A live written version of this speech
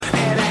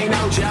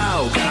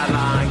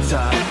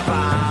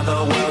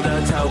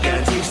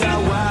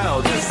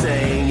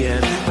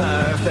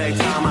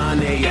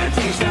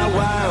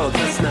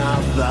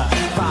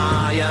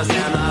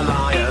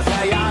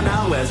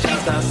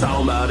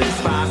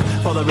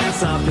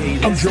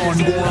I'm John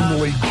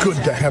Gormley.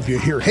 Good to have you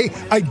here. Hey,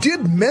 I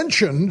did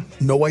mention,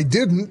 no I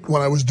didn't,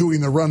 when I was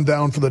doing the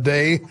rundown for the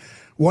day,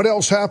 what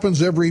else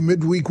happens every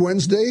midweek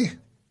Wednesday?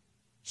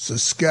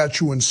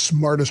 Saskatchewan's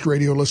smartest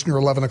radio listener,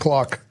 11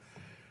 o'clock.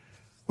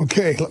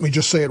 Okay, let me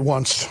just say it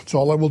once. That's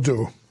all I will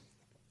do.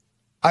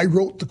 I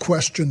wrote the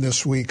question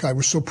this week. I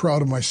was so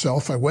proud of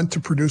myself. I went to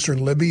producer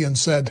Libby and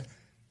said,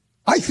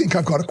 I think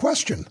I've got a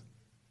question.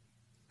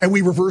 And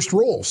we reversed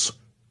roles.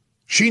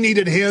 She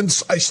needed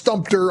hints. I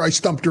stumped her,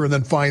 and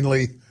then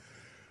finally,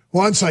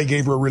 once I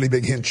gave her a really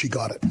big hint, she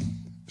got it.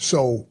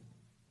 So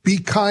be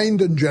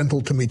kind and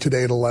gentle to me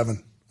today at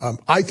 11.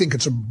 I think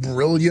it's a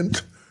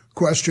brilliant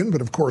question,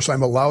 but of course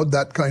I'm allowed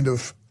that kind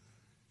of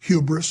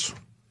hubris,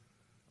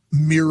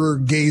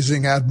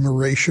 mirror-gazing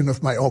admiration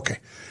of my... Okay.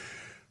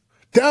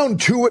 Down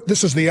to it,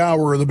 this is the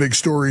hour of the big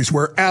stories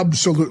where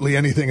absolutely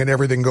anything and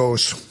everything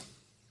goes.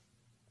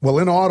 Well,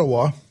 in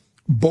Ottawa,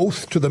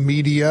 both to the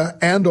media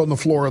and on the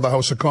floor of the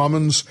House of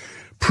Commons,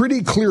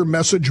 pretty clear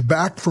message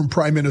back from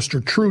Prime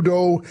Minister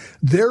Trudeau.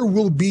 There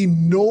will be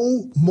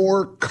no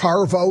more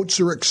carve-outs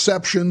or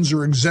exceptions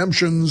or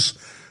exemptions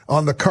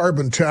on the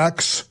carbon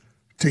tax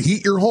to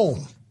heat your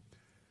home.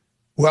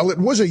 Well, it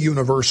was a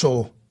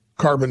universal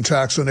carbon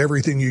tax on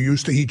everything you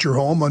use to heat your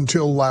home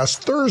until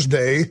last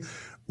Thursday,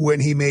 when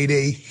he made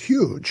a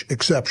huge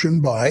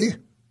exception by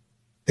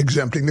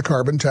exempting the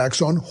carbon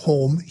tax on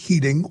home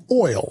heating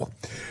oil.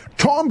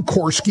 Tom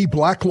Korski,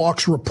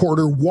 Blacklock's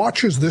reporter,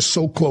 watches this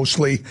so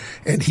closely,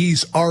 and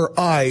he's our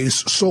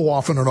eyes so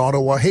often in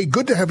Ottawa. Hey,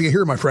 good to have you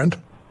here, my friend.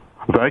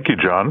 Thank you,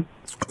 John.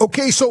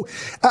 Okay, so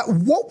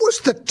what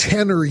was the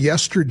tenor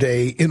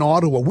yesterday in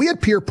Ottawa? We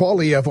had Pierre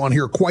Poilievre on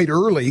here quite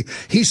early.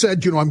 He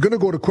said, I'm going to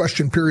go to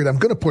question period. I'm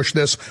going to push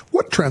this.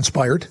 What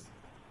transpired?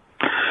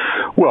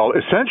 Well,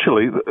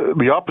 essentially,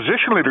 the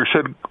opposition leader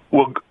said,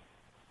 well,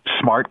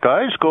 smart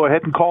guys, go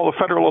ahead and call a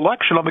federal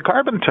election on the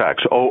carbon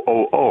tax.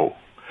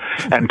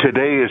 And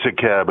today is a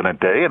cabinet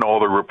day, and all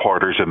the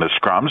reporters in the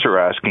scrums are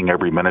asking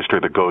every minister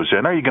that goes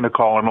in, are you going to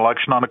call an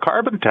election on a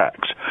carbon tax?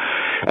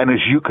 And as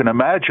you can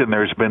imagine,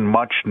 there's been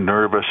much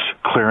nervous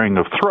clearing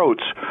of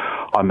throats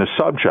on the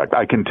subject.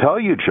 I can tell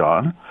you,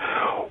 John,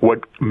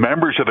 what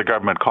members of the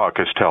government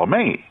caucus tell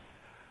me.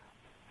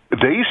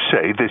 They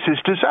say this is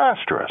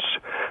disastrous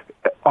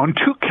on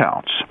two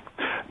counts.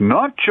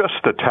 Not just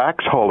the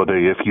tax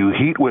holiday if you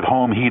heat with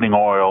home heating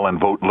oil and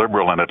vote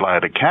Liberal in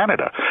Atlantic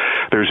Canada.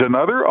 There's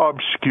another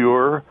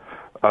obscure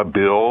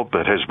bill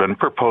that has been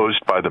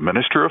proposed by the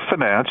Minister of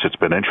Finance. It's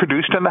been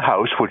introduced in the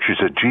House, which is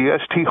a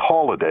GST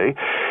holiday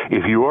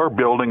if you are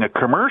building a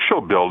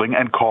commercial building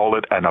and call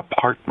it an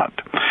apartment.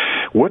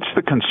 What's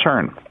the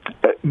concern?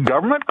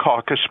 Government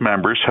caucus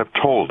members have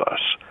told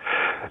us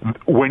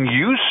when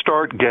you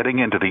start getting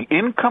into the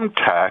income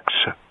tax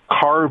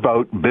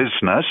carve-out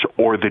business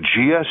or the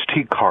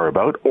GST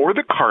carve-out or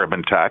the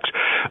carbon tax,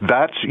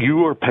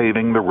 you are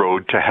paving the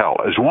road to hell.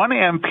 As one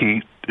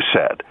MP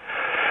said,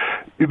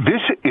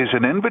 this is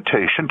an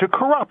invitation to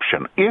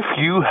corruption. If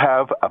you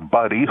have a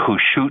buddy who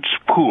shoots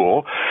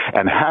pool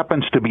and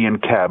happens to be in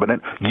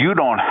cabinet, you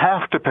don't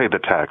have to pay the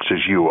taxes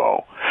you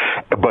owe,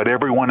 but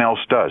everyone else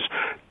does.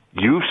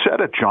 You've said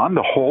it, John.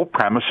 The whole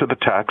premise of the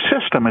tax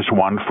system is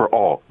one for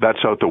all. That's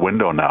out the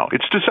window now.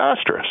 It's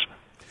disastrous.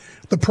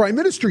 The Prime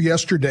Minister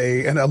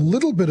yesterday, and a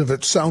little bit of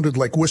it sounded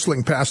like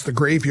whistling past the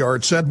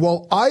graveyard, said,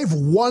 well, I've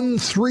won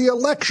 3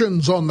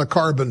 elections on the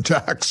carbon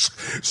tax.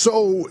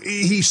 So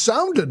he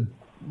sounded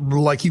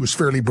like he was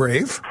fairly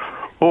brave.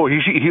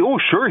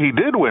 Sure, he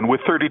did win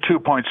with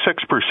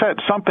 32.6%.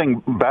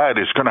 Something bad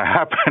is going to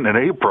happen in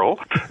April.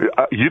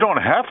 You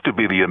don't have to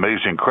be the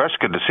amazing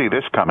Kreskin to see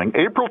this coming.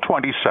 April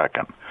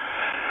 22nd,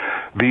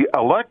 the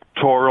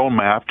electoral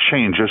map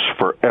changes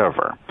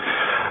forever.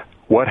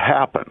 What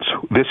happens?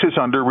 This is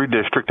under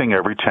redistricting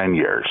every 10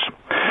 years.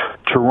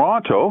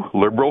 Toronto,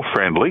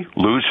 Liberal-friendly,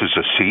 loses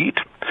a seat.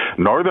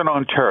 Northern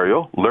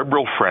Ontario,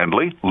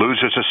 Liberal-friendly,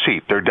 loses a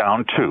seat. They're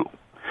down 2.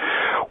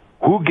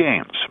 Who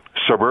gains?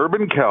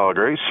 Suburban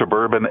Calgary,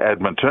 suburban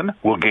Edmonton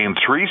will gain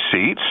 3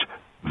 seats.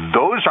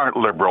 Those aren't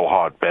Liberal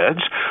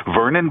hotbeds.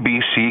 Vernon,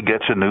 BC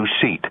gets a new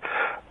seat.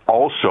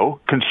 Also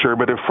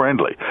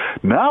conservative-friendly.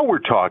 Now we're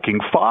talking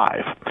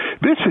 5.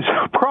 This is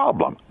a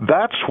problem.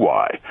 That's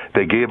why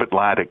they gave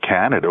Atlantic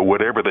Canada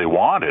whatever they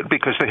wanted,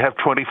 because they have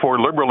 24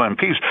 Liberal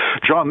MPs.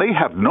 John, they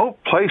have no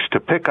place to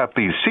pick up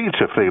these seats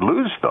if they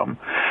lose them,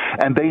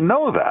 and they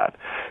know that.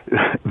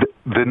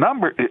 The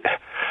number...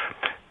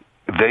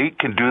 They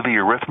can do the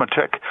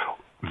arithmetic.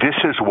 This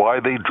is why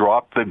they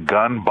dropped the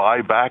gun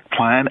buyback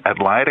plan.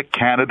 Atlantic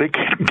Canada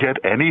can get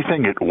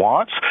anything it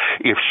wants.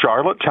 If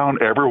Charlottetown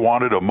ever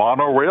wanted a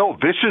monorail,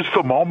 this is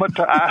the moment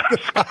to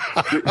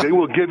ask. They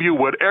will give you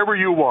whatever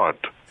you want.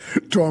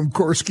 Tom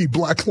Korski,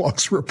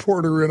 Blacklock's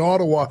reporter in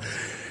Ottawa.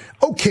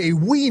 Okay,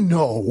 we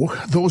know,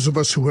 those of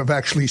us who have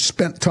actually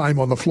spent time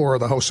on the floor of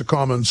the House of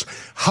Commons,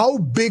 how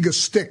big a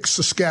stick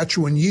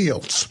Saskatchewan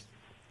yields.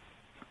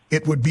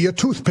 It would be a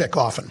toothpick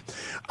often.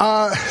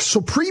 So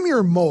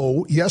Premier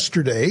Moe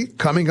yesterday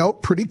coming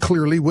out pretty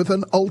clearly with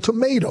an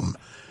ultimatum.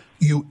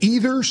 You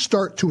either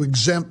start to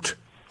exempt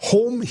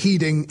home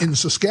heating in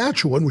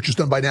Saskatchewan, which is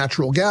done by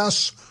natural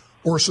gas,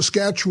 or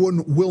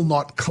Saskatchewan will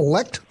not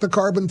collect the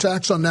carbon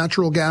tax on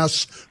natural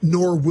gas,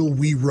 nor will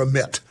we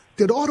remit.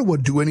 Did Ottawa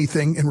do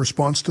anything in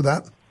response to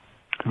that?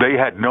 They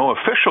had no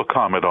official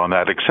comment on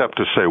that except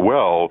to say,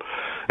 well,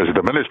 as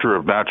the Minister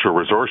of Natural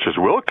Resources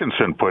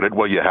Wilkinson put it,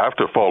 well, you have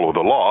to follow the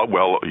law.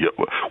 Well,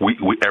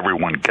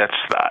 everyone gets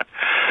that.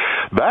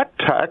 That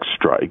tax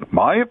strike,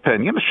 my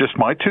opinion, it's just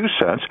my 2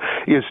 cents,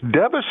 is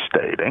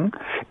devastating,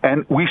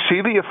 and we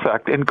see the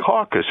effect in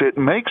caucus. It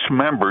makes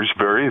members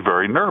very,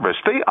 very nervous.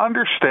 They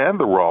understand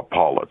the raw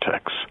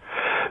politics.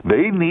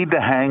 They need to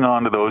hang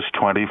on to those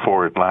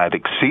 24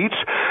 Atlantic seats.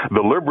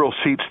 The Liberal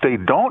seats they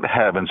don't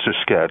have in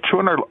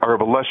Saskatchewan are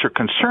of a lesser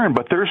concern,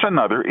 but there's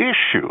another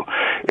issue.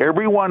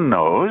 Everyone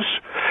knows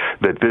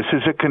that this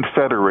is a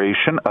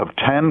confederation of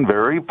 10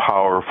 very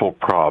powerful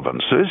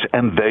provinces,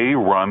 and they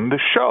run the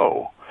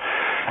show.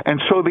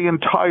 And so the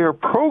entire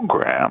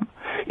program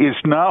is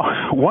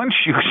now, once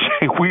you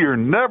say we are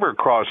never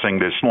crossing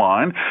this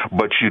line,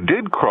 but you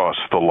did cross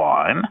the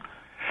line,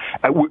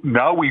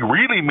 now we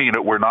really mean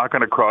it, we're not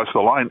going to cross the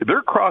line.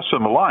 They're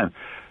crossing the line.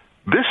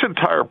 This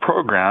entire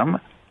program,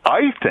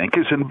 I think,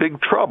 is in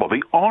big trouble.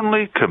 The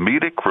only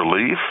comedic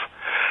relief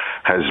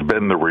has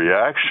been the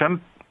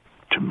reaction,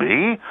 to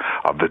me,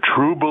 of the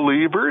true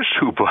believers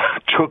who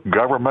took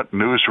government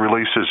news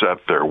releases at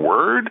their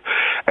word,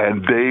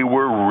 and they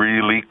were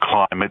really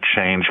climate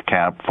change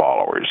camp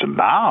followers. And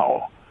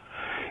now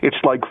it's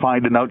like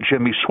finding out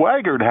Jimmy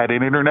Swaggart had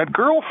an internet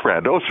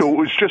girlfriend. Oh, so it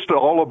was just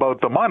all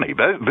about the money.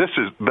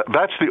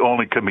 That's the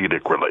only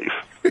comedic relief.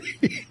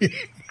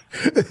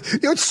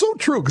 It's so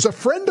true, because a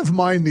friend of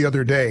mine the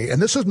other day, and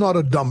this is not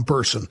a dumb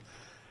person,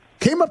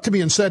 came up to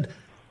me and said,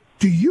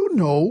 do you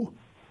know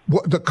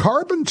what the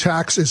carbon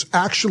tax is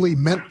actually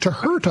meant to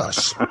hurt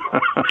us?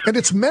 And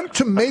it's meant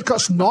to make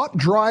us not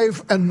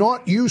drive and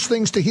not use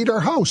things to heat our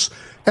house.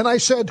 And I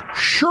said,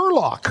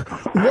 Sherlock,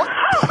 what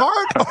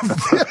part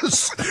of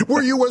this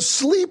were you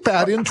asleep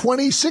at in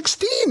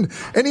 2016?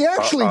 And he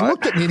actually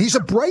looked at me, and he's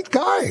a bright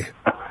guy.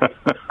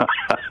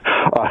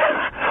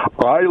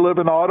 I live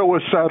in Ottawa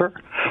Center.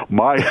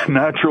 My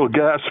natural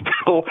gas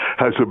bill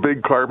has a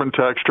big carbon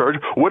tax charge.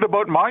 What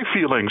about my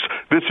feelings?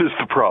 This is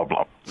the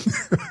problem.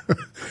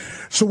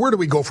 So where do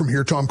we go from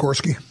here, Tom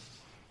Korski?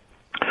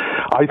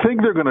 I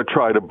think they're going to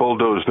try to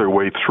bulldoze their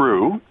way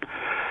through.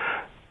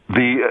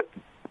 The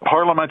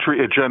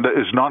parliamentary agenda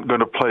is not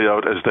going to play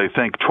out as they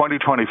think.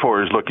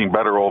 2024 is looking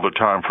better all the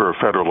time for a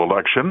federal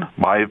election,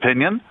 my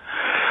opinion.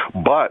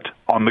 But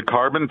on the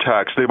carbon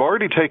tax, they've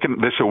already taken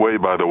this away,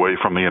 by the way,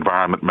 from the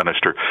environment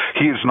minister.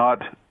 He is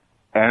not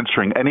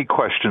answering any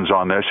questions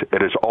on this.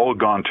 It has all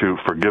gone to,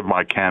 forgive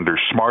my candor,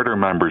 smarter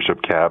members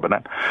of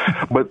cabinet.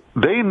 But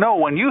they know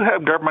when you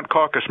have government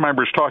caucus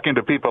members talking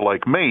to people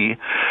like me,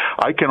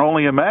 I can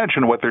only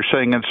imagine what they're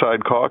saying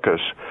inside caucus,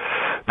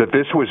 that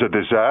this was a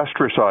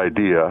disastrous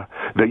idea,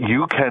 that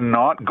you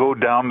cannot go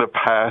down the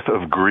path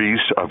of grease,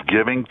 of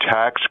giving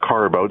tax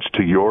carve-outs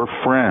to your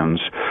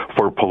friends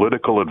for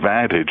political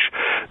advantage.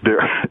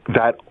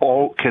 That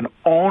all can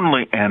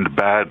only end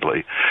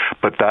badly.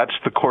 But that's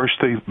the course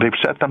they've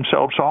set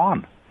themselves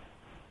on.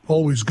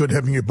 Always good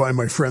having you by,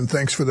 my friend.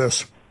 Thanks for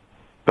this.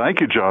 Thank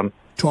you, John.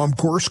 Tom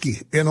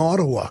Korski in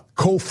Ottawa,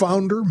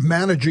 co-founder,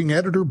 managing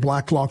editor,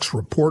 Blacklock's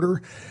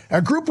reporter,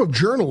 a group of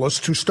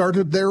journalists who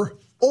started their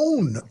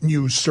own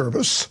news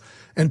service,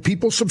 and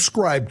people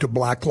subscribe to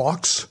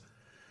Blacklock's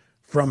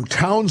from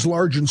towns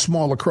large and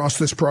small across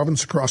this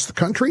province, across the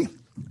country.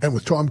 And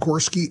with Tom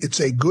Korski, it's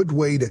a good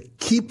way to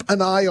keep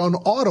an eye on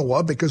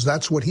Ottawa, because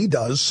that's what he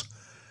does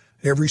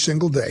every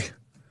single day.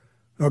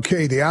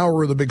 Okay, the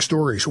hour of the big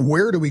stories.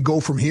 Where do we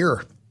go from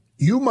here?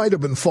 You might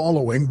have been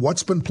following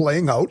what's been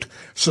playing out.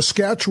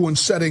 Saskatchewan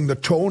setting the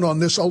tone on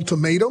this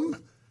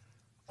ultimatum.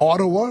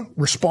 Ottawa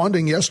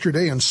responding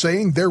yesterday and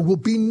saying there will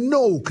be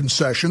no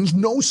concessions,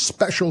 no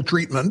special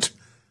treatment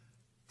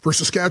for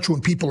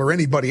Saskatchewan people or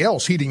anybody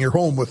else heating your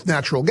home with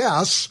natural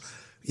gas.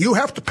 You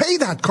have to pay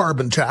that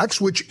carbon tax,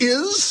 which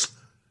is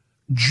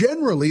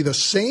generally the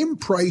same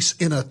price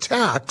in a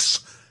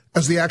tax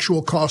as the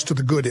actual cost of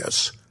the good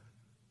is.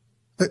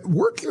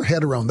 Work your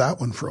head around that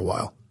one for a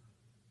while.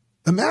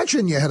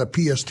 Imagine you had a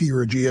PST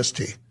or a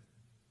GST.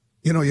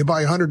 You know, you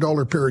buy a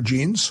 $100 pair of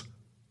jeans,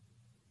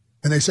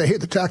 and they say, hey,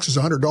 the tax is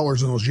 $100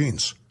 on those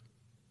jeans.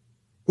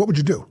 What would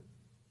you do?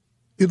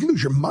 You'd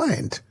lose your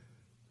mind.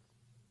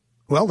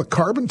 Well, the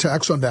carbon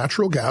tax on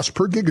natural gas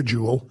per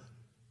gigajoule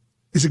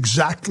is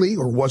exactly,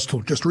 or was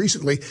till just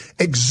recently,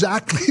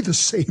 exactly the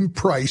same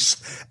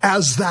price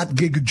as that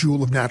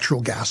gigajoule of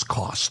natural gas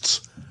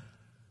costs.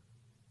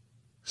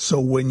 So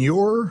when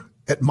you're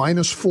at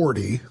minus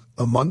 40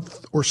 a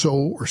month or so,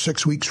 or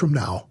 6 weeks from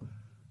now,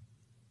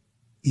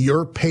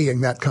 you're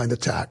paying that kind of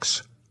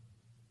tax.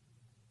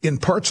 In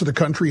parts of the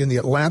country in the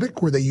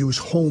Atlantic where they use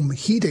home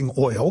heating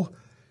oil,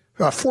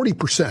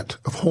 40%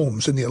 of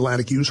homes in the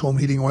Atlantic use home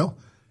heating oil.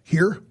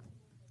 Here,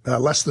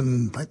 less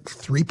than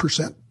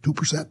 3%,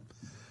 2%.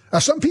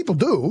 Some people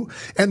do,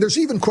 and there's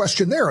even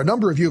question there. A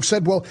number of you have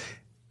said, well,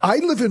 I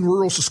live in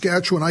rural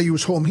Saskatchewan, I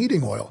use home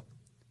heating oil.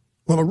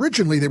 Well,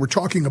 originally they were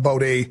talking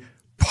about a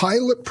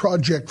pilot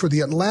project for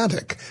the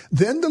Atlantic.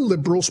 Then the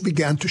Liberals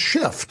began to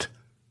shift.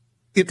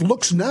 It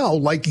looks now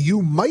like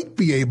you might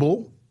be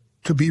able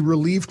to be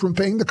relieved from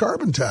paying the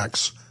carbon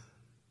tax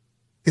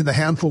in the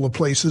handful of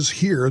places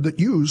here that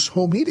use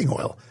home heating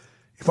oil.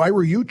 If I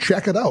were you,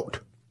 check it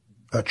out.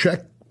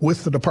 Check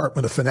with the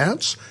Department of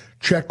Finance,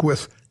 check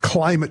with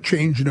Climate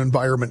Change and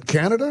Environment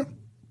Canada,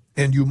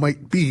 and you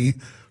might be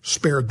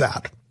spared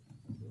that.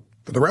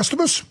 For the rest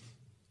of us,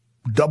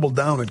 double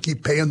down and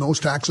keep paying those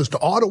taxes to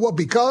Ottawa,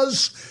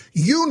 because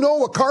you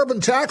know a carbon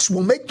tax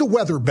will make the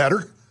weather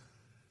better.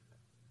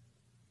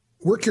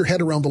 Work your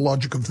head around the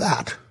logic of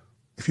that,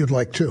 if you'd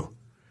like to.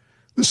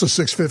 This is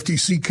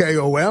 650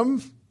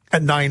 CKOM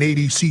and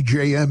 980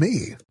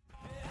 CJME.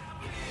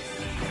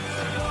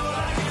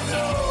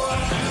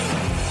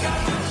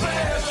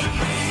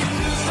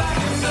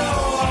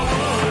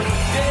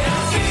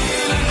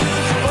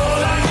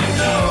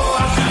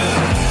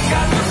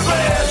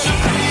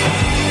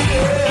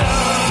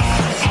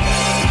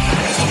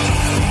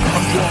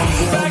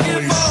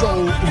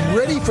 So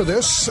ready for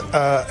this,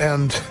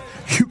 and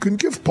you can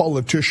give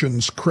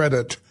politicians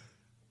credit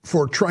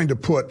for trying to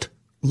put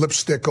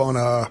lipstick on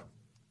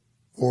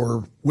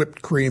or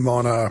whipped cream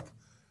on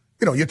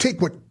you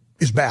take what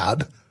is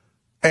bad,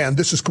 and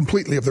this is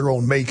completely of their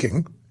own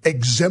making,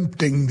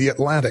 exempting the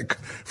Atlantic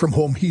from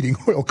home heating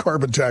oil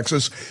carbon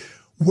taxes.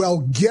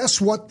 Well,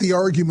 guess what the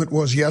argument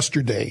was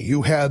yesterday?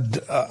 You had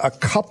a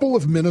couple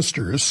of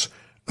ministers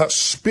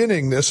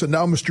spinning this, and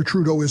now Mr.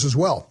 Trudeau is as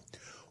well.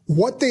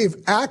 What they've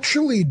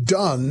actually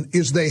done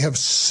is they have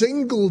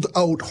singled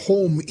out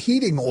home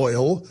heating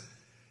oil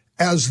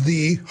as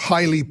the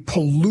highly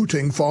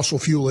polluting fossil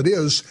fuel it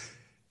is,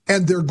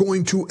 and they're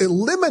going to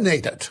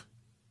eliminate it.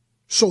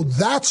 So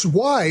that's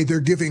why they're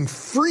giving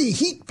free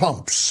heat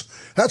pumps.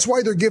 That's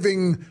why they're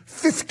giving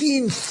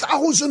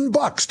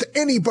 $15,000 to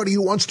anybody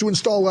who wants to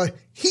install a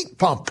heat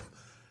pump.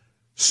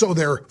 So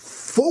they're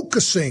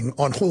focusing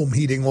on home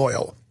heating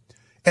oil.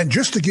 And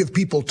just to give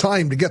people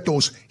time to get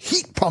those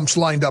heat pumps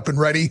lined up and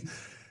ready,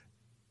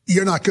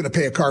 you're not going to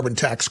pay a carbon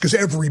tax because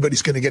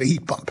everybody's going to get a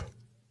heat pump.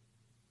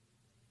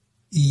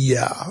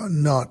 Yeah,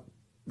 not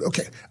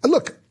okay.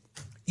 Look,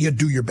 you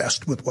do your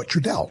best with what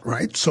you're dealt,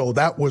 right? So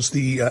that was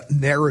the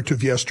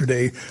narrative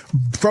yesterday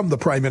from the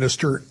Prime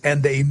Minister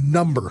and a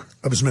number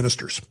of his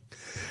ministers.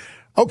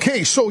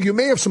 Okay, so you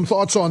may have some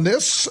thoughts on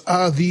this.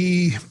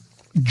 The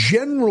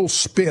general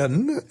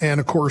spin, and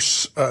of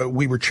course,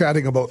 we were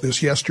chatting about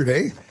this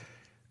yesterday,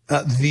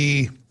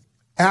 the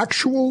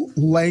actual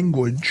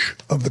language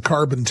of the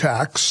carbon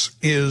tax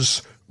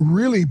is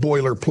really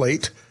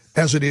boilerplate,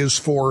 as it is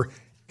for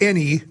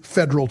any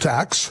federal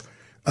tax.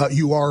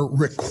 You are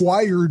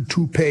required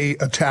to pay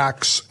a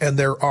tax, and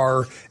there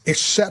are a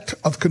set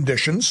of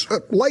conditions,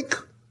 like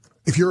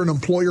if you're an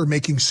employer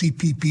making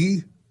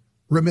CPP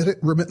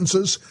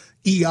remittances,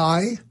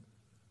 EI,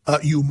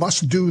 you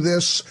must do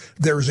this.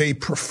 There's a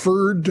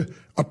preferred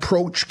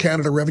approach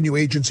Canada Revenue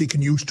Agency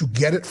can use to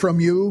get it from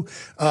you.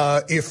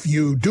 If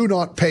you do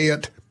not pay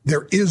it,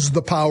 there is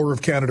the power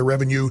of Canada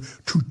Revenue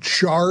to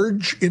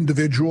charge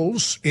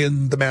individuals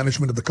in the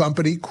management of the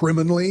company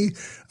criminally.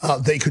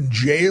 They can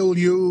jail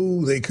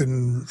you. They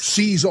can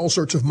seize all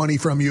sorts of money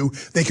from you.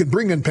 They can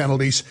bring in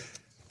penalties.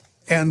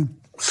 And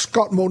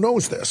Scott Moe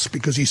knows this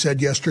because he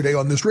said yesterday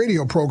on this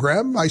radio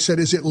program, I said,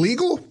 is it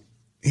legal?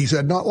 He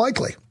said, not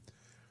likely.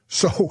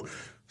 So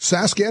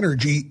Sask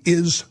Energy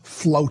is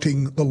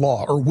flouting the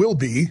law, or will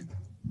be,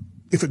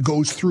 if it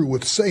goes through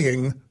with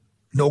saying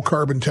no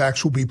carbon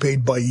tax will be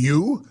paid by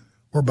you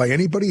or by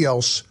anybody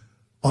else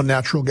on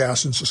natural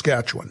gas in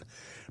Saskatchewan.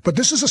 But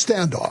this is a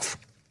standoff.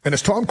 And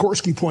as Tom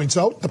Korski points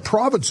out, the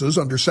provinces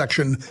under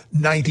Section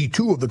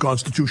 92 of the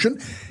Constitution,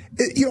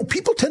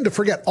 people tend to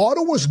forget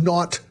Ottawa's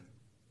not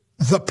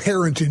the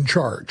parent in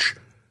charge.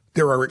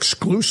 There are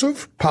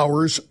exclusive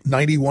powers,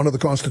 91 of the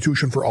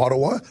Constitution for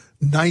Ottawa,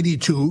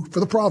 92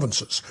 for the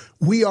provinces.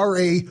 We are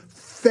a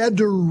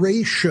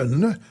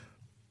federation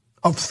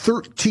of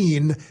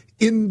 13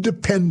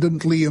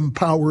 independently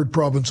empowered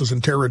provinces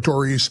and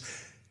territories,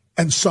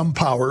 and some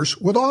powers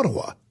with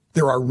Ottawa.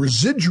 There are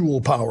residual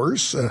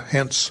powers,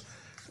 hence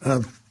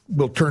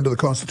we'll turn to the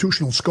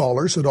constitutional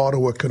scholars that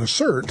Ottawa can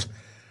assert.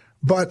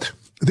 But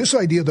this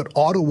idea that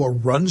Ottawa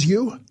runs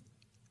you,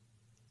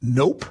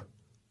 nope.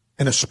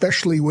 And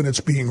especially when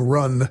it's being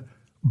run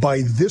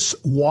by this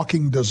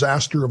walking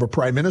disaster of a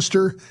prime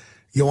minister,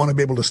 you want to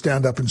be able to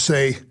stand up and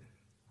say,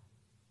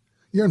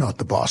 you're not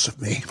the boss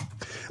of me.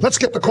 Let's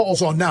get the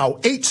calls on now.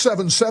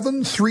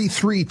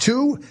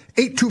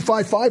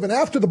 877-332-8255. And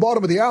after the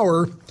bottom of the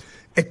hour,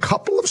 a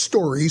couple of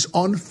stories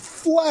on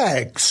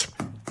flags.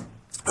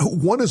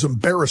 One is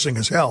embarrassing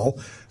as hell.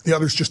 The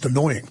other's just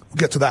annoying. We'll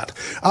get to that.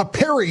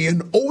 Perry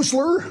in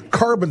Osler,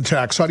 carbon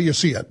tax. How do you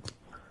see it?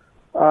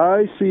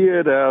 I see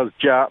it as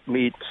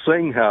Japmeet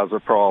Singh has a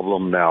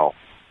problem now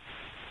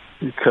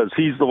because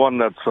he's the one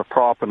that's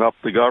propping up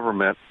the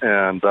government.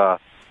 And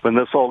when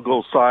this all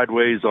goes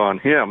sideways on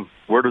him,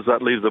 where does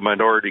that leave the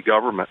minority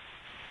government?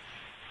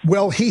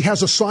 Well, he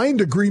has a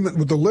signed agreement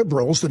with the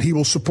Liberals that he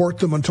will support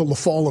them until the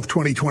fall of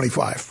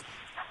 2025.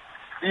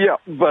 Yeah,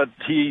 but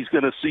he's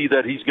going to see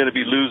that he's going to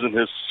be losing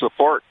his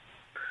support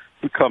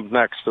come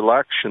next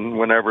election,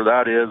 whenever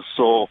that is.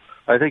 So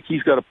I think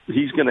he's going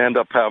to end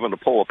up having to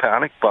pull a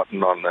panic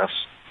button on this.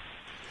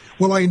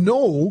 Well, I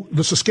know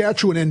the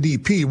Saskatchewan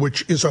NDP,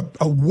 which is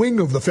a wing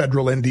of the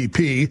federal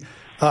NDP.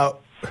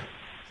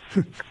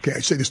 Okay, I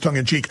say this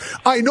tongue-in-cheek.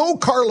 I know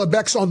Carla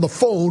Beck's on the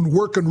phone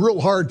working real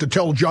hard to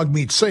tell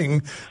Jagmeet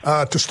Singh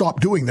to stop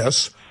doing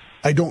this.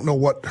 I don't know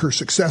what her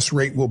success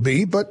rate will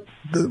be, but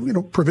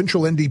the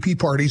provincial NDP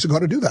parties have got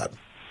to do that.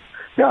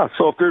 Yeah,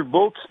 so if there's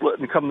vote split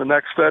and come the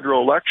next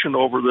federal election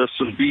over this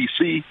in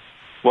BC,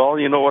 well,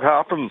 you know what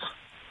happens?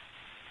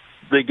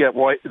 They get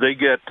wiped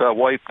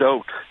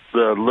out.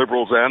 The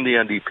Liberals and the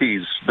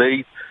NDPs,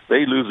 they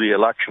lose the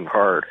election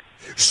hard.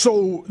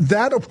 So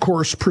that, of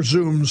course,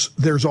 presumes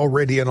there's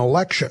already an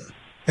election.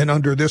 And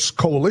under this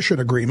coalition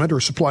agreement or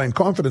supply and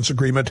confidence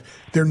agreement,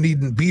 there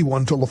needn't be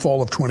one till the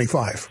fall of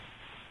 25.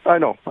 I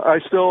know. I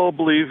still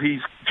believe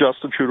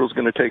Justin Trudeau's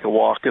going to take a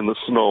walk in the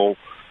snow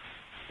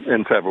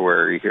in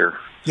February here.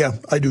 Yeah,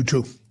 I do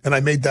too. And I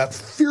made that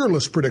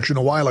fearless prediction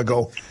a while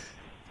ago,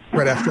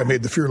 right after I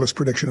made the fearless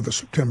prediction of a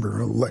September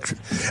election.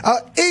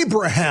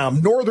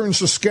 Abraham, Northern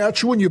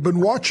Saskatchewan, you've been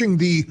watching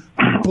the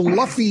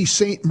Bluffy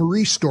St.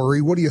 Marie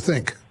story. What do you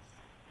think?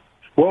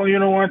 Well, you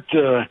know what?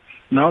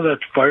 Now that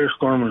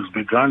firestorm has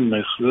begun,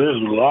 there's a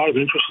lot of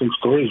interesting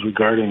stories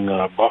regarding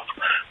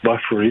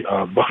Bluffy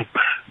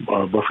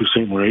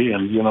St. Marie.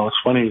 And, it's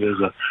funny, there's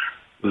a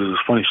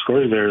funny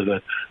story there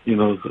that,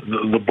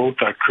 the boat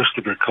that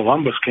Christopher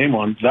Columbus came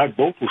on, that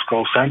boat was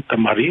called Santa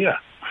Maria.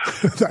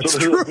 That's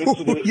true.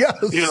 Yes.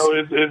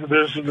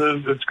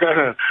 It's kind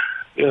of,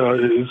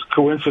 it's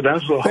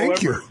coincidental.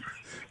 Thank you.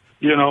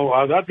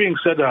 That being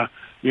said,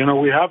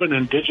 we have an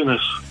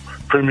Indigenous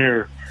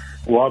premier,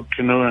 Wab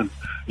Kinuan.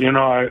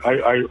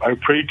 I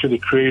pray to the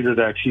Creator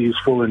that he's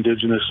full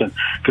Indigenous, and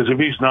because if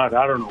he's not,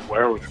 I don't know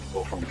where we're going to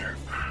go from there.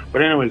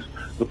 But anyways,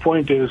 the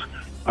point is,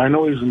 I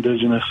know he's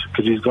Indigenous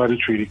because he's got a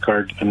treaty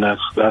card, and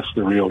that's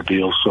the real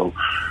deal. So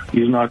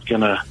he's not going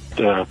to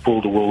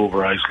pull the wool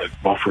over eyes like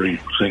Bluffy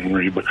St.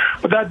 Marie. But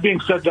that being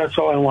said, that's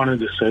all I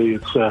wanted to say.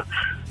 It's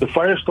the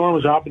firestorm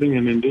is happening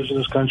in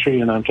Indigenous country,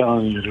 and I'm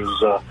telling you,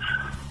 there's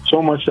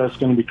so much that's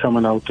going to be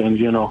coming out. And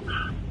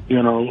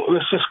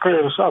let's just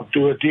clear this up.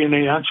 Do a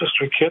DNA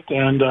ancestry kit,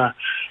 and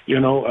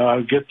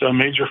get the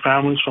major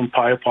families from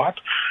Piapot,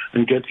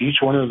 and get each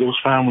one of those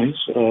families,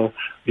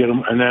 get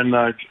them, and then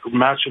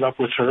match it up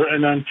with her,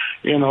 and then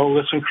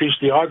let's increase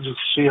the odds to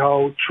see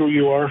how true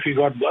you are if you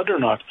got blood or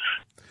not.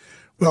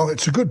 Well,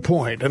 it's a good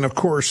point, and of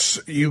course,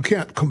 you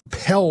can't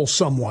compel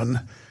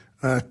someone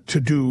to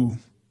do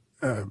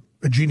a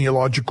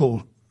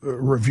genealogical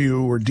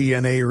review or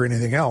DNA or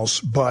anything else,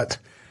 but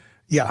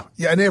yeah,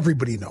 and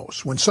everybody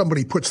knows when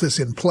somebody puts this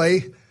in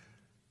play,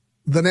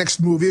 the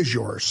next move is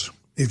yours.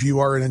 If you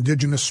are an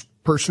Indigenous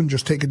person,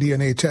 just take a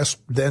DNA test,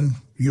 then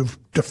you've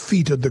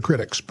defeated the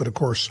critics. But of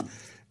course,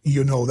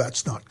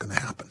 that's not going to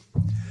happen.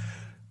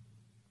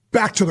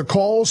 Back to the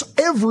calls.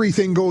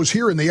 Everything goes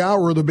here in the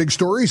hour of the big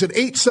stories at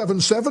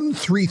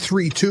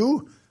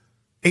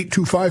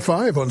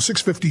 877-332-8255 on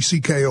 650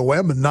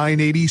 CKOM and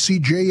 980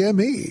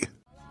 CJME.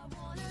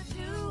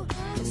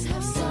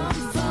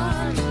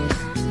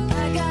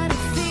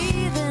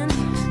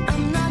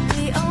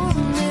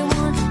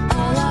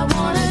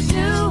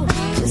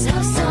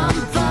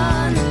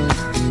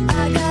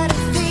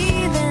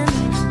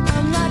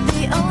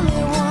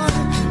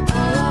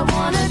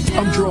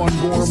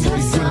 Gormley,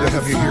 good to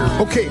have you here.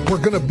 Okay, we're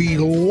going to be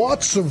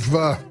lots of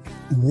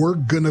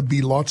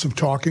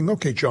talking.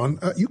 Okay, John,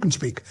 you can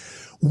speak.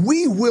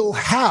 We will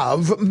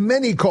have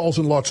many calls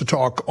and lots of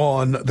talk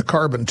on the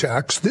carbon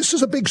tax. This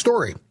is a big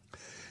story.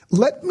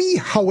 Let me,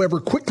 however,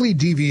 quickly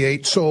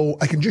deviate so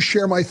I can just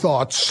share my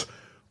thoughts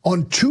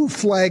on two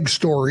flag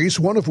stories,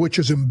 one of which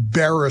is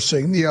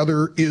embarrassing, the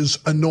other is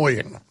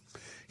annoying.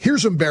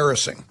 Here's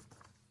embarrassing.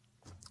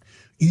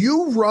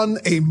 You run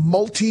a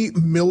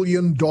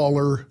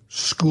multi-million-dollar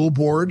school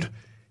board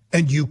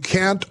and you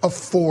can't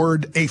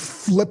afford a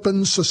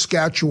flippin'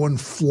 Saskatchewan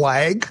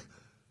flag?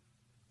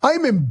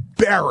 I'm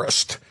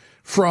embarrassed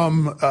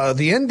from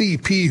the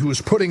NDP who's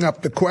putting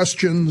up the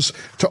questions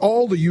to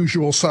all the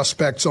usual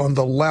suspects on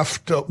the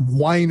left,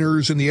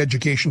 whiners in the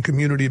education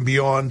community and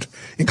beyond,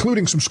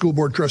 including some school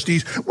board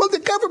trustees. Well, the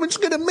government's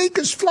going to make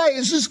us fly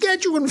a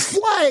Saskatchewan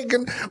flag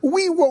and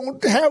we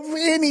won't have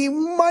any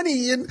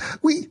money and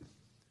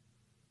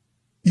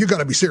You got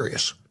to be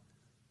serious.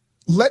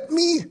 Let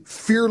me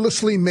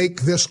fearlessly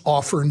make this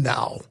offer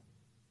now.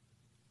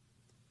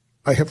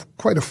 I have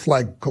quite a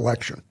flag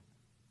collection.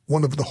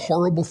 One of the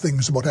horrible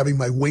things about having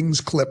my wings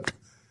clipped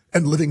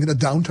and living in a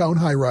downtown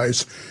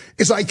high-rise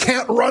is I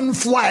can't run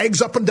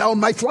flags up and down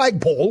my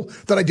flagpole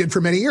that I did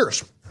for many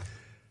years.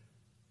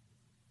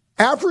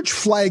 Average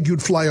flag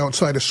you'd fly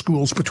outside of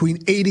schools between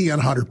 $80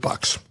 and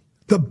 $100.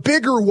 The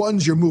bigger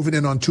ones you're moving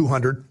in on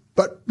 $200,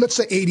 but let's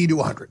say $80 to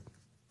 $100.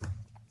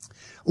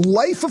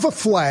 Life of a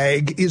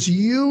flag is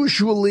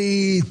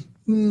usually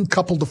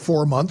couple to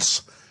 4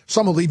 months.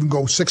 Some will even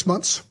go 6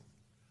 months.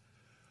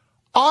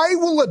 I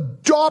will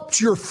adopt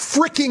your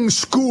freaking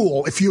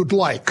school if you'd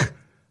like.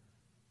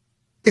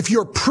 If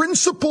your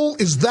principal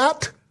is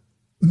that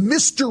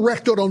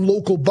misdirected on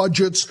local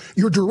budgets,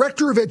 your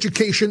director of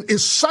education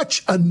is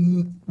such a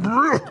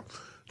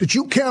that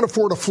you can't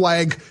afford a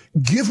flag,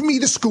 give me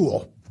the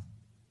school.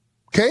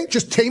 Okay?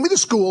 Just take me to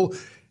school.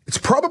 It's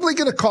probably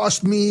going to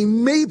cost me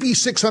maybe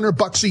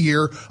 $600 a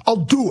year. I'll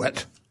do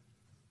it.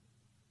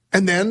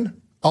 And then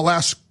I'll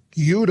ask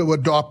you to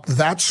adopt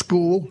that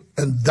school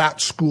and that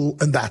school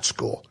and that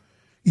school.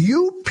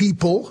 You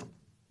people,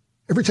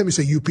 every time you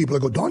say you people, I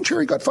go, Don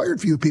Cherry got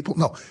fired for you people.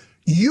 No,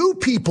 you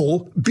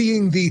people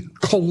being the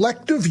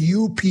collective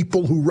you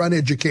people who run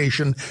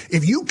education,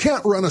 if you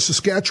can't run a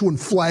Saskatchewan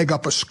flag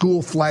up a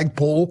school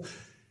flagpole,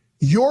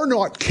 you're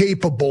not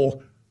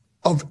capable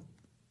of,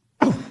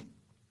 oh,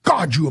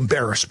 God, you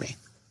embarrass me.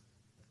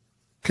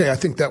 Okay, I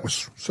think that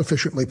was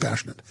sufficiently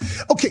passionate.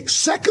 Okay,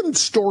 second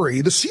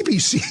story, the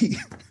CBC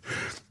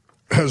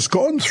has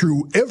gone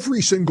through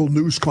every single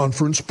news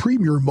conference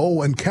Premier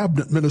Moe and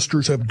cabinet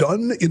ministers have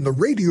done in the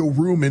radio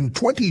room in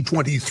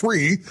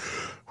 2023.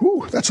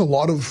 Whew, that's a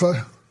lot of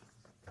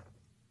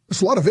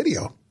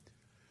video.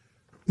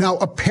 Now,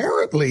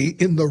 apparently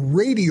in the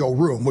radio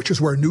room, which is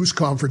where news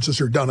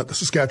conferences are done at the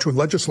Saskatchewan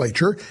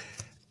legislature,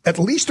 at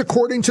least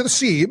according to the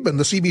CEB, and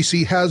the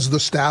CBC has the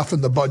staff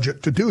and the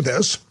budget to do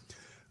this,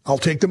 I'll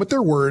take them at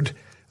their word,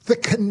 the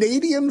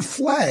Canadian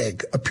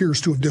flag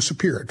appears to have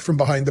disappeared from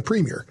behind the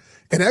Premier.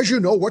 And as you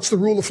know, what's the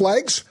rule of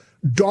flags?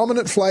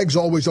 Dominant flag's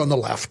always on the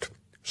left.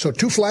 So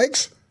 2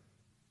 flags,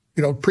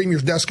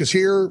 Premier's desk is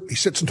here. He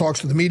sits and talks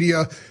to the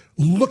media.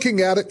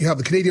 Looking at it, you have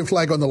the Canadian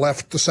flag on the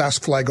left, the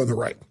Sask flag on the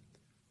right.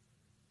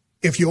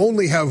 If you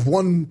only have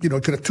one, you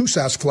can have 2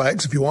 Sask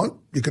flags if you want.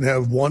 You can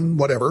have one,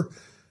 whatever.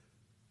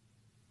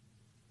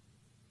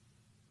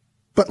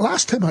 But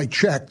last time I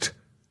checked,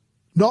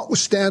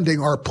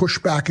 notwithstanding our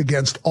pushback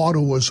against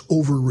Ottawa's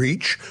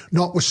overreach,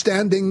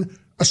 notwithstanding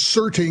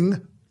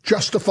asserting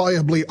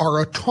justifiably our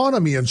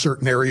autonomy in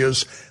certain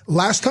areas,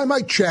 last time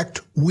I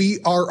checked, we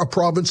are a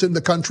province in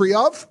the country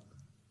of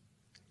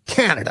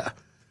Canada.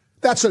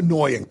 That's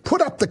annoying.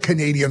 Put up the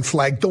Canadian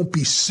flag. Don't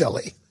be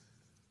silly.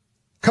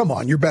 Come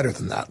on, you're better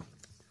than that.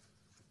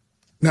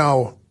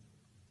 Now,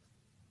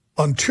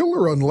 until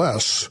or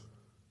unless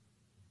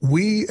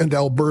we and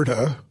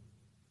Alberta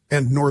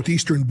and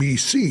northeastern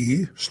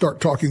BC start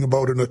talking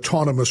about an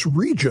autonomous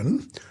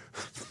region,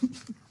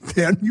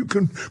 then you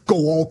can go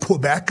all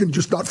Quebec and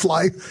just not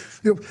fly.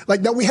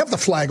 Now we have the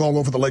flag all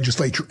over the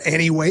legislature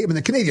anyway. I mean,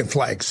 the Canadian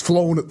flag's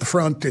flown at the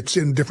front. It's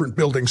in different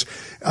buildings,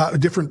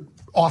 different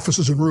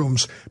offices and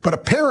rooms. But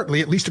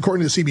apparently, at least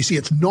according to the CBC,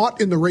 it's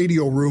not in the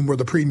radio room where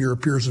the Premier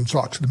appears and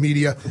talks to the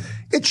media.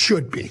 It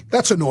should be.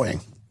 That's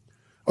annoying.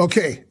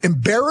 Okay,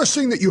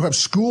 embarrassing that you have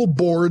school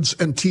boards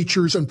and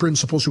teachers and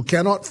principals who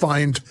cannot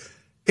find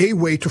a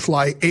way to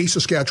fly a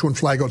Saskatchewan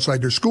flag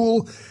outside their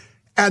school.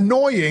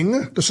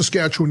 Annoying, the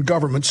Saskatchewan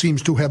government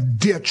seems to have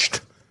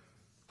ditched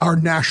our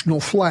national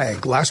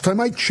flag. Last time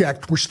I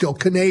checked, we're still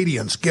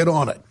Canadians. Get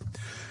on it.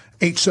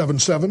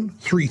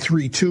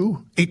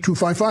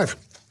 877-332-8255.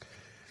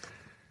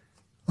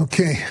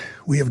 Okay,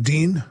 we have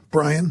Dean,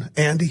 Brian,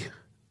 Andy.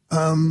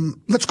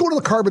 Let's go to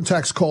the carbon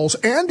tax calls.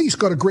 Andy's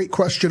got a great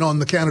question on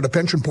the Canada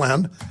Pension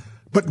Plan.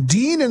 But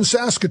Dean in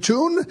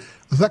Saskatoon,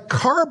 the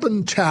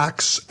carbon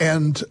tax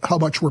and how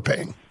much we're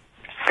paying.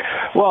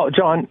 Well,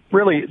 John,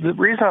 really, the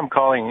reason I'm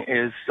calling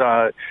is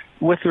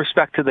with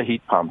respect to the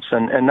heat pumps,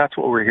 and that's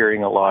what we're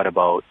hearing a lot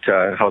about,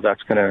 how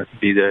that's going to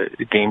be the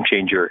game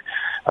changer,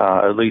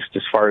 at least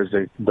as far as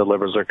the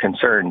Liberals are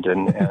concerned,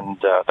 and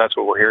that's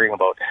what we're hearing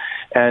about.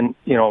 And,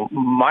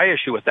 my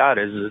issue with that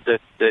is that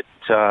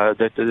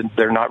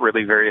they're not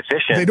really very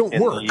efficient. They don't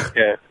work.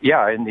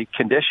 In the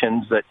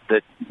conditions that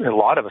a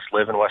lot of us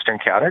live in Western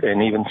Canada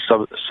and even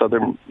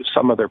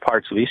some other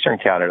parts of Eastern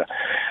Canada.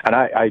 And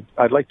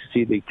I'd like to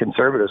see the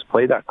Conservatives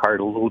play that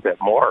card a little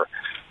bit more,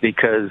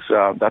 because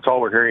that's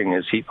all we're hearing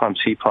is heat pumps,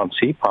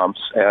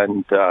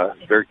 and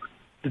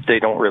they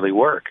don't really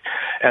work.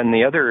 And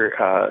the other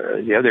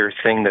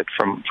thing that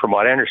from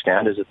what I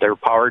understand is that they're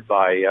powered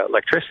by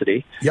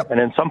electricity. Yep. And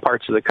in some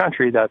parts of the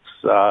country, that's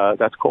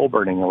coal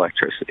burning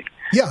electricity.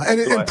 Yeah, and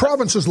in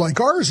provinces like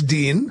ours,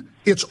 Dean,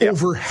 it's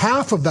over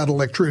half of that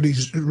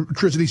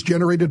electricity is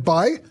generated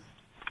by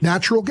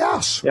natural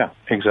gas. Yeah,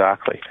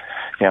 exactly.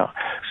 Yeah.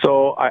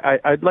 So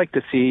I'd like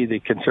to see the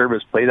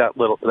Conservatives play that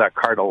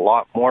card a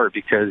lot more,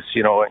 because,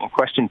 in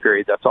question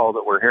period, that's all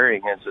that we're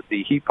hearing is that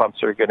the heat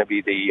pumps are going to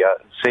be the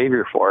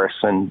savior for us.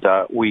 And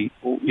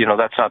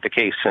that's not the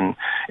case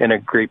in a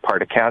great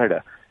part of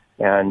Canada.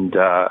 And,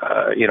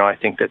 I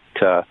think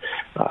that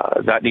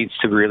that needs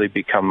to really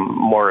become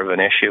more of an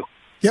issue.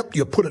 Yep.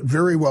 You put it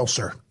very well,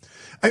 sir.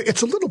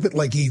 It's a little bit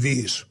like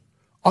EVs.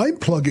 I'm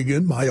plugging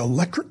in my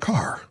electric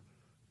car.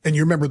 And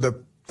you remember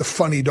the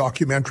funny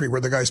documentary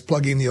where the guy's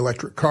plugging the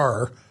electric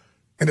car,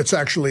 and it's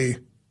actually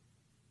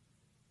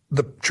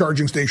the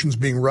charging station's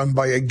being run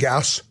by a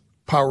gas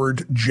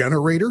powered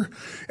generator.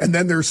 And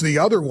then there's the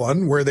other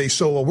one where they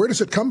say, well, where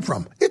does it come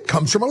from? It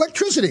comes from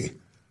electricity.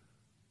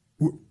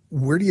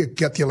 Where do you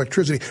get the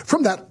electricity?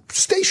 From that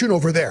station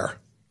over there.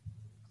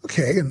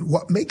 Okay, and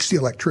what makes the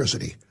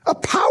electricity? A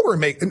power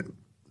make. And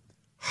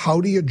how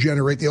do you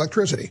generate the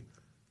electricity?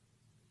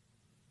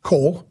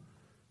 Coal.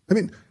 I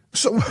mean,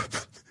 so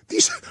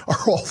these are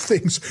all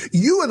things.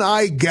 You and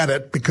I get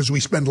it because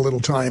we spend a little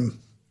time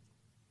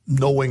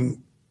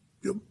knowing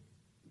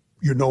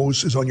your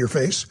nose is on your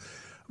face.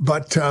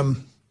 But,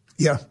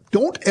 yeah,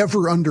 don't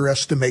ever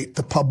underestimate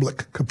the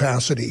public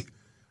capacity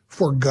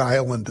for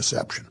guile and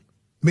deception.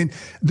 I mean,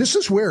 this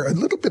is where a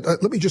little bit,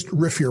 let me just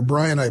riff here.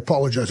 Brian, I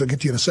apologize. I'll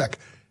get to you in a sec.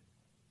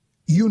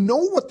 You know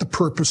what the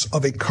purpose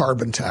of a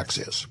carbon tax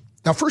is.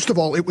 Now, first of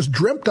all, it was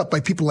dreamt up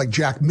by people like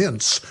Jack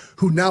Mintz,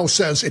 who now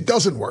says it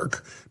doesn't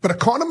work. But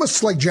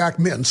economists like Jack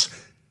Mintz,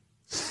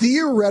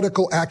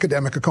 theoretical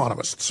academic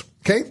economists,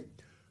 okay,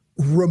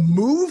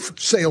 remove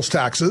sales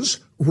taxes,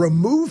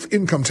 remove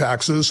income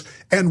taxes,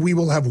 and we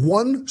will have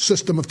one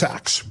system of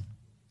tax,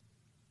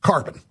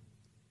 carbon.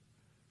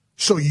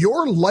 So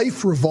your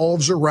life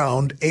revolves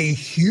around a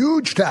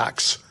huge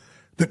tax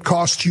that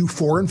costs you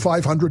 $400 and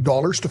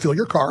 $500 to fill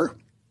your car,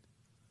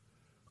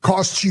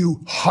 costs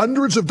you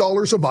hundreds of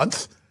dollars a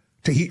month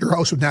to heat your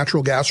house with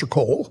natural gas or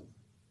coal.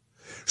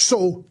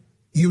 So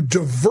you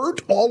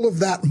divert all of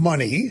that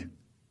money,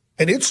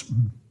 and it's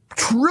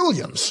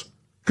trillions,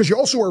 because you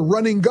also are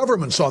running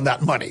governments on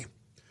that money.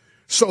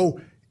 So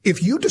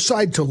if you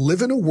decide to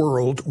live in a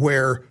world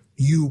where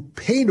you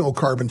pay no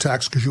carbon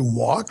tax because you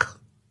walk,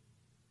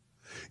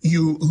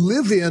 you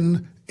live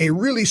in a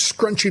really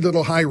scrunchy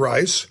little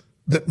high-rise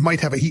that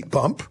might have a heat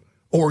pump,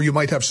 or you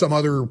might have some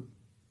other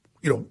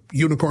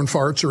unicorn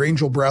farts or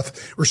angel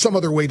breath or some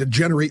other way to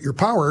generate your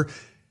power,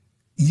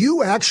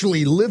 you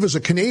actually live as a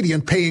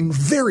Canadian paying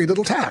very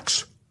little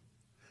tax.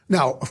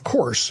 Now, of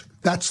course,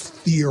 that's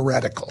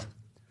theoretical.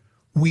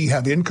 We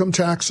have income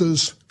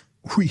taxes,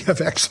 we have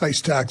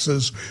excise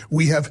taxes,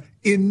 we have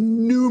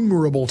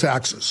innumerable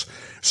taxes.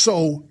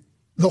 So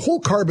the whole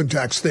carbon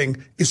tax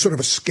thing is sort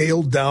of a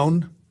scaled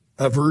down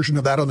version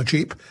of that on the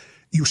cheap.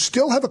 You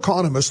still have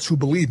economists who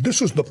believe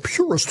this is the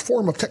purest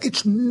form of tax.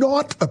 It's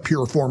not a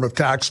pure form of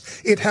tax.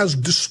 It has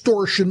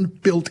distortion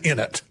built in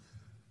it.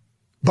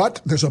 But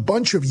there's a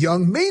bunch of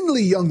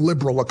mainly young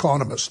liberal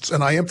economists,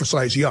 and I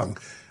emphasize young.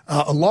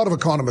 A lot of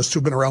economists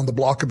who've been around the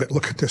block a bit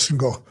look at this and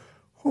go,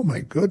 oh my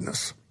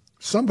goodness,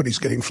 somebody's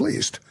getting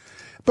fleeced.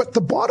 But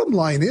the bottom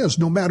line is,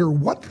 no matter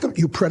what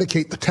you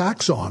predicate the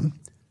tax on,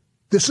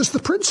 this is the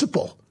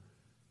principle.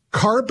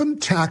 Carbon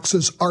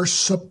taxes are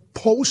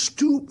supposed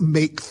to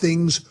make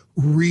things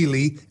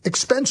really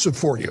expensive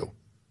for you.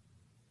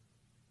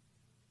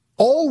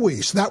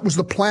 Always. That was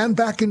the plan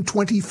back in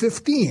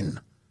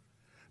 2015.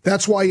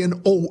 That's why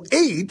in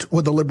 2008,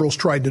 when the Liberals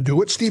tried to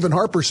do it, Stephen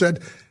Harper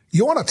said,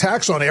 you want a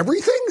tax on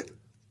everything?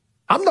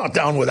 I'm not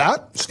down with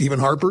that. Stephen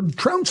Harper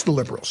trounced the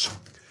Liberals.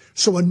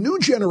 So a new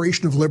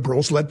generation of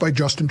Liberals, led by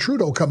Justin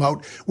Trudeau, come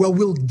out, well,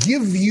 we'll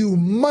give you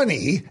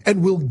money,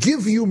 and we'll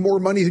give you more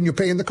money than you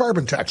pay in the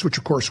carbon tax, which,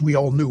 of course, we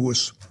all knew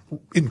was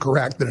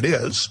incorrect, that it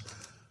is.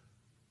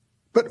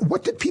 But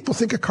what did people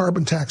think a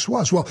carbon tax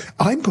was? Well,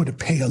 I'm going to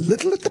pay a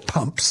little at the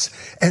pumps,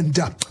 and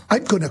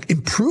I'm going to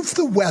improve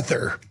the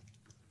weather.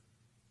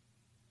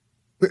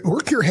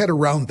 Work your head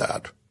around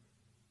that.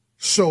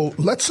 So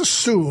let's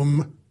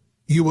assume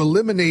you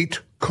eliminate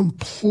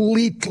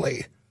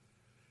completely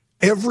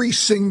every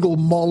single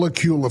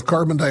molecule of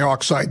carbon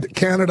dioxide that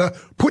Canada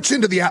puts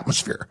into the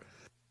atmosphere.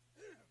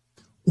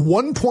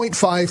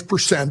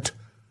 1.5%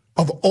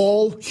 of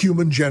all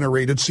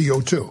human-generated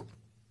CO2.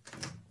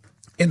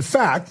 In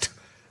fact,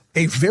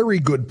 a very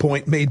good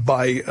point made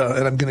by,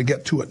 and I'm going to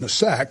get to it in a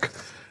sec,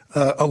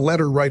 a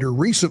letter writer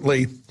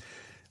recently,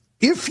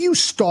 if you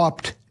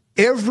stopped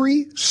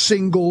every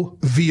single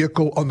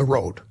vehicle on the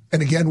road,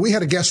 and again, we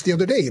had a guest the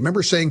other day,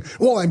 remember saying,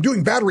 well, I'm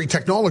doing battery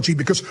technology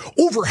because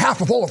over half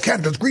of all of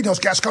Canada's greenhouse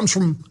gas comes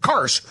from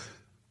cars.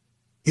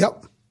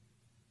 Yep.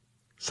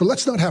 So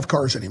let's not have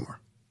cars anymore.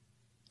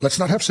 Let's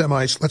not have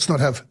semis. Let's not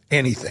have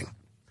anything.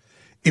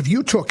 If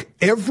you took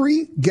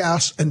every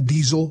gas and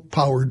diesel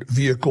powered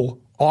vehicle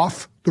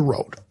off the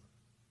road,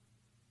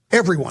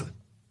 everyone,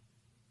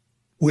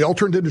 we all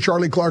turned into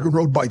Charlie Clark and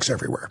rode bikes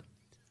everywhere.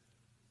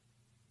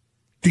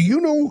 Do you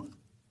know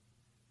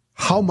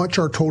how much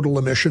our total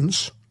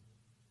emissions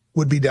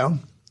would be down?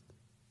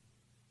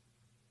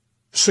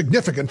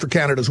 Significant for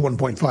Canada's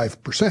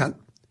 1.5%.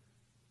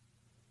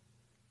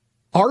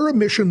 Our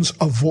emissions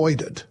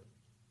avoided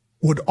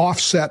would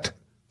offset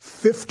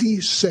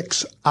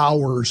 56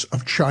 hours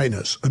of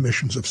China's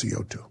emissions of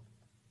CO2.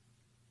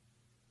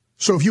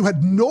 So if you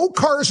had no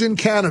cars in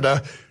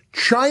Canada,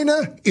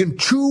 China in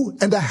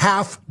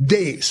 2.5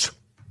 days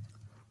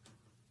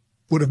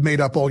would have made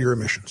up all your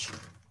emissions.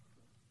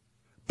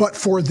 But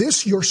for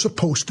this, you're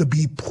supposed to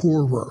be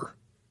poorer.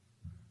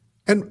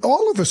 And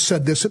all of us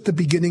said this at the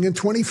beginning in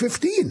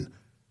 2015.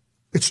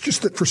 It's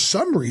just that for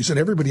some reason,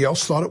 everybody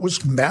else thought it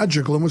was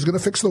magical and was going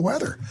to fix the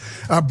weather.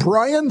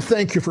 Brian,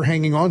 thank you for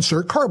hanging on,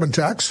 sir. Carbon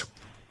tax.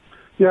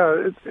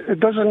 Yeah, it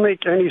doesn't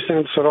make any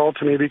sense at all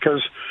to me,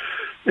 because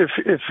if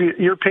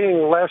you're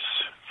paying less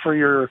for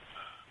your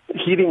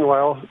heating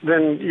oil,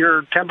 then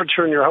your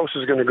temperature in your house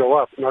is going to go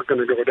up, not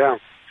going to go down.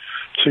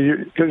 So,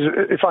 because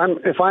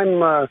if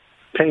I'm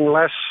paying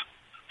less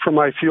for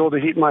my fuel to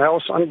heat my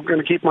house, I'm going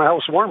to keep my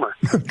house warmer.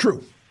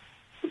 True.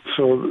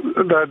 So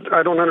that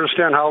I don't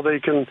understand how they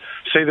can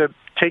say that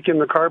taking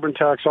the carbon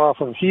tax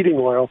off of heating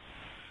oil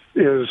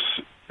is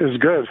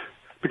good,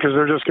 because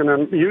they're just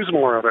going to use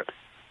more of it.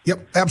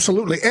 Yep,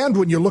 absolutely. And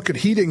when you look at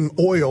heating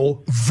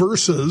oil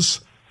versus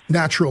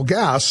natural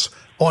gas,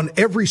 on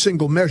every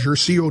single measure,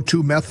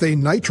 CO2,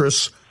 methane,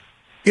 nitrous,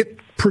 it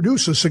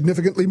produces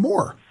significantly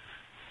more.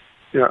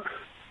 Yeah.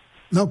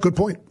 No, good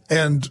point.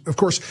 And of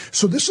course,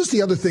 so this is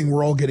the other thing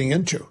we're all getting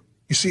into.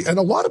 You see, and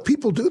a lot of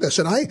people do this.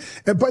 And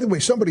by the way,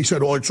 somebody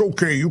said, oh, it's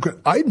okay.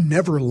 I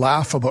never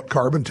laugh about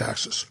carbon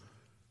taxes.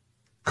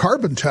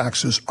 Carbon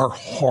taxes are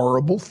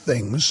horrible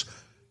things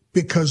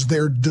because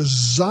they're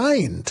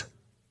designed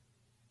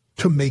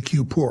to make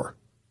you poor.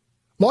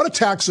 A lot of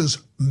taxes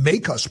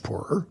make us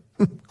poorer,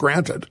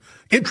 granted.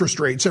 Interest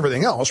rates,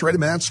 everything else, right? I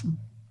mean,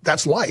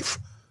 that's life.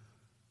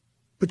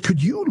 But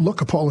could you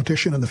look a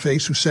politician in the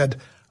face who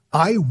said,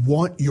 I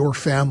want your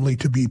family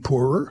to be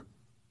poorer?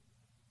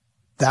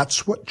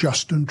 That's what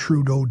Justin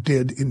Trudeau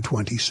did in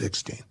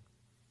 2016.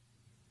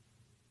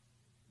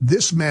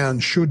 This man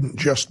shouldn't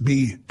just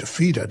be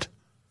defeated.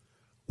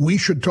 We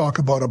should talk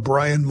about a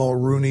Brian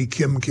Mulroney,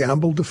 Kim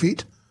Campbell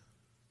defeat.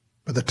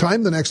 By the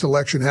time the next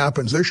election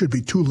happens, there should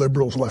be 2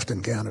 Liberals left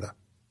in Canada.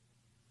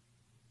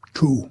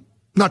 2.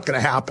 Not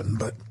going to happen,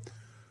 but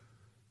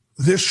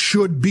this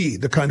should be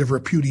the kind of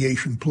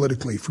repudiation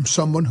politically from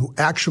someone who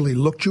actually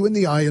looked you in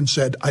the eye and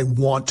said, I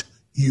want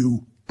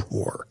you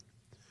poor.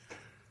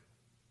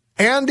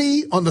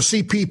 Andy on the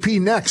CPP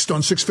next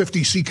on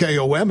 650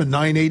 CKOM and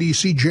 980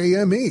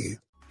 CJME.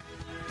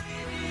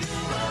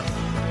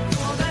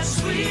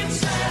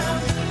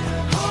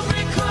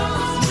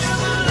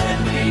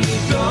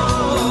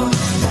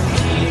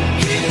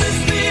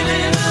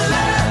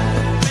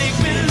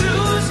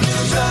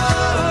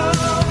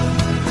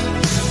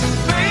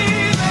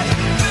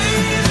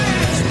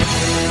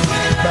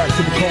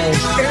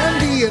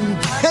 Andy in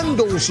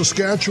Kendall,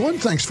 Saskatchewan,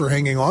 thanks for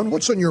hanging on.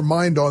 What's on your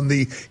mind on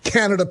the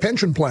Canada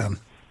Pension Plan?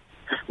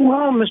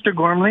 Well, Mr.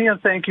 Gormley,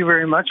 thank you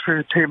very much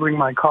for tabling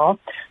my call.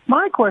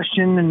 My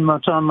question and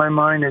what's on my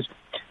mind is,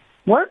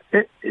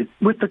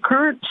 with the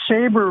current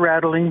saber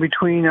rattling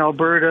between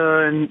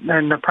Alberta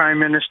and the Prime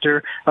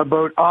Minister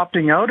about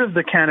opting out of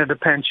the Canada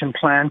Pension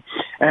Plan,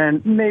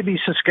 and maybe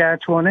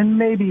Saskatchewan and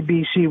maybe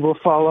BC will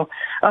follow,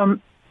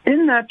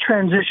 in that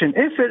transition,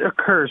 if it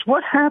occurs,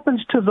 what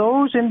happens to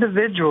those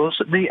individuals,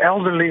 the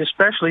elderly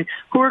especially,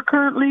 who are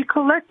currently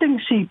collecting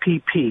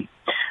CPP?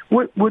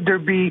 Would there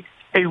be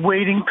a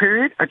waiting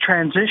period, a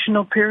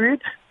transitional period?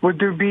 Would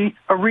there be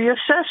a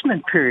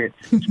reassessment period,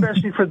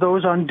 especially for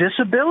those on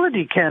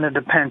disability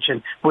Canada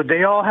pension? Would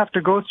they all have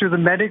to go through the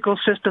medical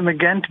system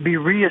again to be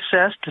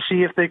reassessed to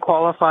see if they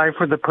qualify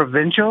for the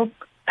provincial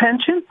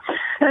pension?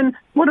 And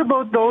what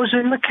about those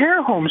in the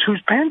care homes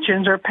whose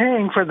pensions are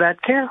paying for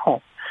that care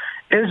home?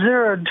 Is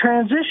there a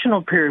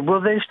transitional period?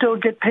 Will they still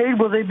get paid?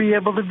 Will they be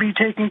able to be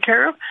taken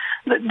care of?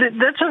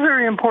 That's a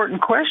very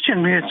important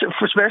question,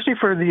 especially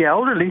for the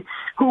elderly,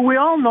 who we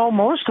all know,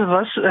 most of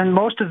us and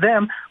most of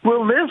them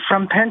will live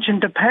from pension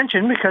to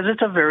pension because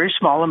it's a very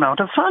small amount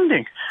of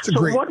funding.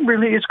 What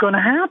really is going to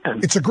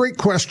happen? It's a great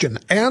question.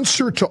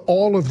 Answer to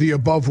all of the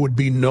above would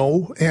be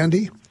no,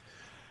 Andy.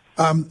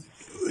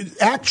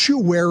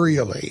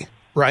 Actuarially,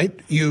 right?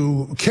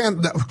 You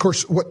can't, of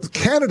course, what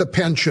Canada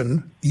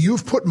pension,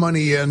 you've put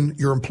money in,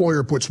 your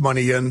employer puts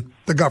money in,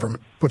 the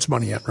government puts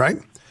money in, right?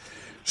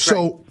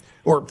 So, right.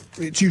 Or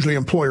it's usually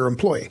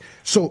employer-employee.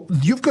 So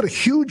you've got a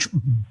huge,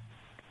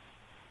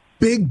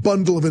 big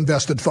bundle of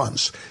invested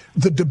funds.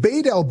 The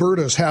debate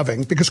Alberta is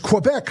having, because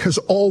Quebec has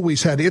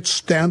always had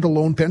its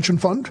standalone pension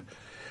fund.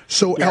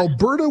 So yes.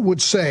 Alberta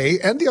would say,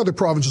 and the other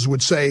provinces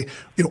would say,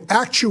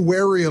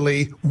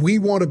 actuarially, we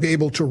want to be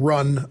able to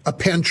run a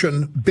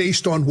pension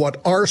based on what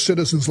our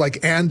citizens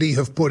like Andy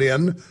have put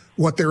in,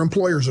 what their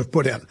employers have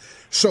put in.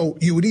 So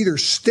you would either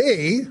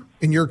stay,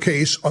 in your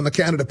case, on the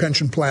Canada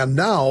Pension Plan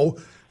now,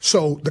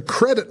 so the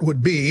credit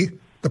would be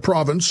the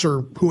province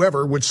or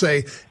whoever would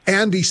say,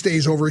 Andy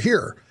stays over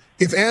here.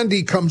 If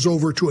Andy comes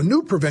over to a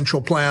new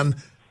provincial plan,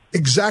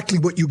 exactly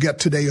what you get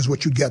today is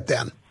what you get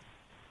then.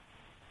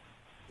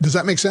 Does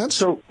that make sense?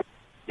 So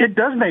it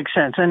does make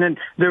sense. And then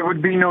there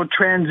would be no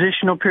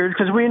transitional period,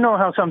 because we know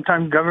how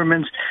sometimes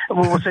governments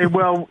will say,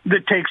 well,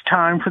 it takes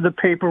time for the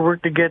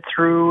paperwork to get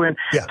through and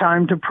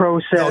time to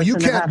process. No, you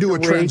can't do a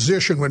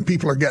transition when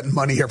people are getting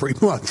money every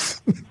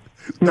month.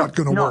 Not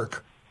going to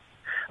work.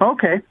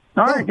 Okay.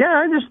 All right.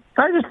 Yeah,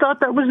 I just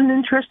thought that was an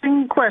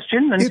interesting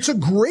question. And it's a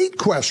great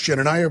question,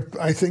 and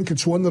I think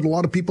it's one that a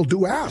lot of people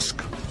do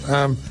ask.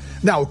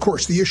 Now, of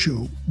course, the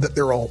issue that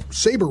they're all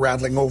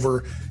saber-rattling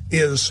over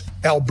is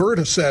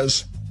Alberta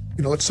says,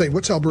 let's say,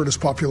 what's Alberta's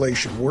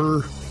population?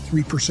 We're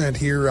 3%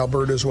 here.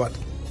 Alberta's what?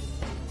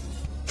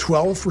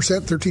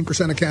 12%,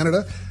 13% of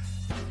Canada?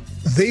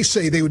 They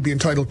say they would be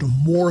entitled to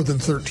more than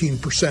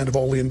 13% of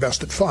all the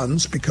invested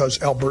funds because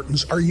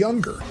Albertans are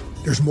younger.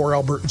 There's more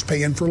Albertans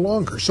pay in for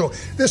longer. So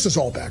this is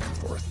all back and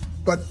forth.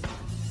 But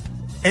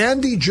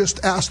Andy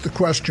just asked the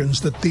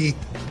questions that the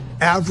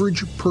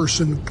average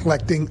person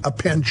collecting a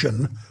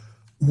pension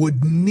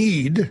would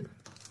need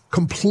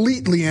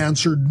completely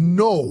answered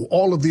no,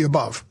 all of the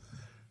above.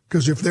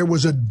 Because if there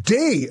was a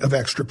day of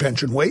extra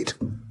pension weight,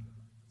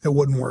 it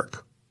wouldn't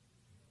work.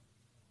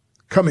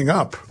 Coming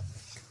up,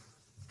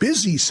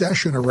 busy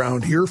session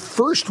around here,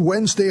 first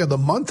Wednesday of the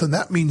month, and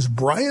that means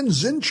Brian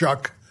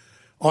Zinchuk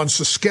on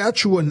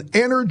Saskatchewan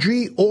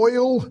energy,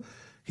 oil.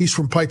 He's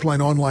from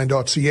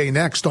pipelineonline.ca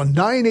next on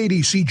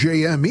 980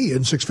 CJME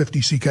and 650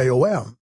 CKOM.